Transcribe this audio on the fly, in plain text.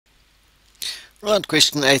Right,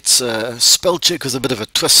 question 8, spell check with a bit of a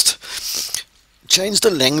twist. Change the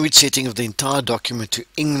language setting of the entire document to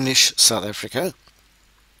English South Africa,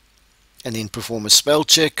 and then perform a spell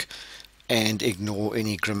check and ignore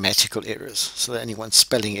any grammatical errors. So that anyone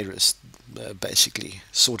spelling errors basically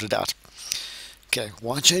sorted out. Okay,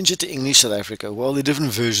 why change it to English South Africa? Well, there are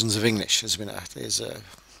different versions of English, as we know. There's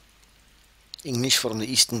English from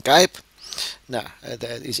the Eastern Cape. No,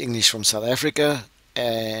 that is English from South Africa,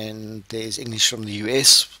 and there's English from the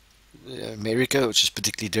US, America, which is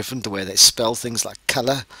particularly different, the way they spell things like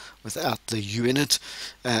color without the U in it.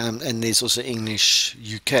 And there's also English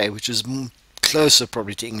UK, which is closer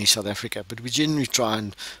probably to English South Africa, but we generally try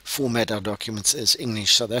and format our documents as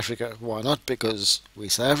English South Africa. Why not? Because we're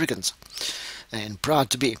South Africans and proud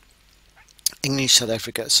to be English South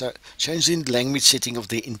Africa. So change the language setting of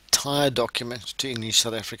the entire document to English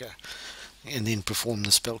South Africa, and then perform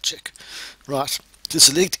the spell check. Right, to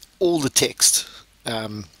select all the text,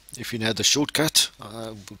 if you know the shortcut,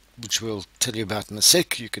 which we'll tell you about in a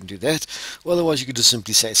sec, you can do that. Well, otherwise you could just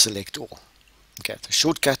simply say select all. Okay, the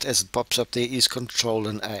shortcut as it pops up there is Control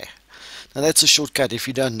and A. Now that's a shortcut. If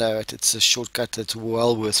you don't know it, it's a shortcut that's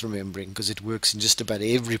well worth remembering, because it works in just about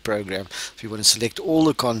every program. If you want to select all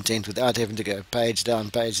the content without having to go page down,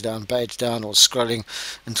 page down, page down, or scrolling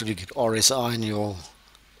until you get RSI in your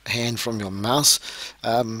hand from your mouse,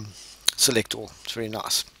 select all. It's very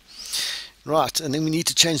nice. Right, and then we need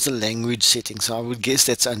to change the language setting. So I would guess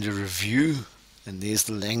that's under review, and there's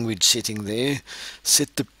the language setting there.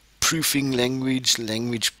 Set the proofing language,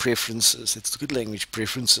 language preferences. Let's look at language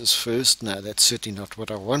preferences first. No, that's certainly not what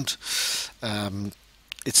I want.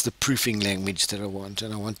 It's the proofing language that I want,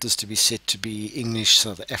 and I want this to be set to be English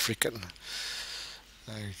South African.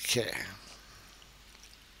 Okay.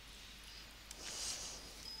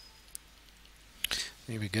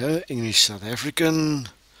 There we go, English South African.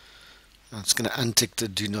 It's going to untick the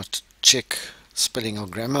do not check spelling or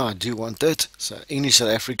grammar. I do want that. So English South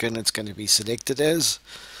African, it's going to be selected as,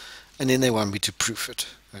 and then they want me to proof it.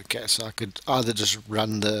 Okay, so I could either just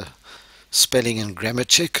run the spelling and grammar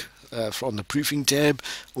check from the proofing tab,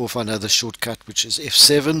 or if I know the shortcut, which is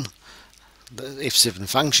F7, the F7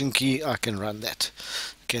 function key, I can run that.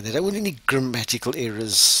 Okay, they don't want any grammatical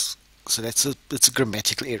errors. So it's a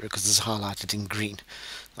grammatical error because it's highlighted in green.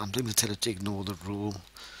 I'm going to tell it to ignore the rule.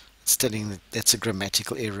 It's telling that that's a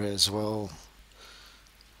grammatical error as well.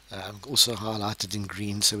 Also highlighted in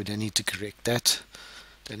green, so we don't need to correct that.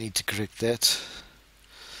 Don't need to correct that.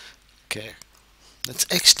 Okay, that's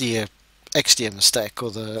actually a mistake,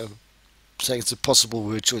 or saying it's a possible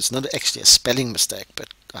word choice. It's not actually a spelling mistake, but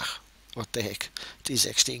what the heck? It is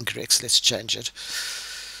actually incorrect. So let's change it.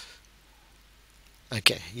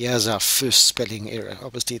 Okay, here's our first spelling error.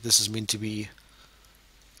 Obviously this is meant to be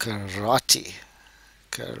karate.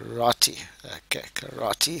 Karate. Okay,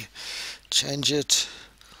 karate. Change it.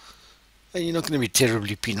 And you're not going to be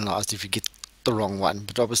terribly penalized if you get the wrong one,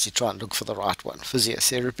 but obviously try and look for the right one.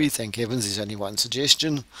 Physiotherapy, thank heavens there's only one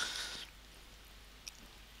suggestion.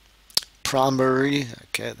 Primary,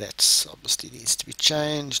 okay, that's obviously needs to be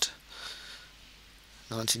changed.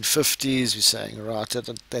 1950s, we're saying right,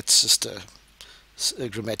 that's just a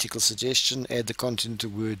grammatical suggestion. Add the content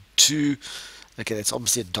of word to. Okay, that's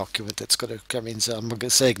obviously a document that's got to come in, so I'm going to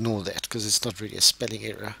say ignore that because it's not really a spelling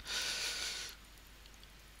error.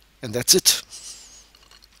 And that's it.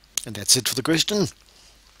 And that's it for the question.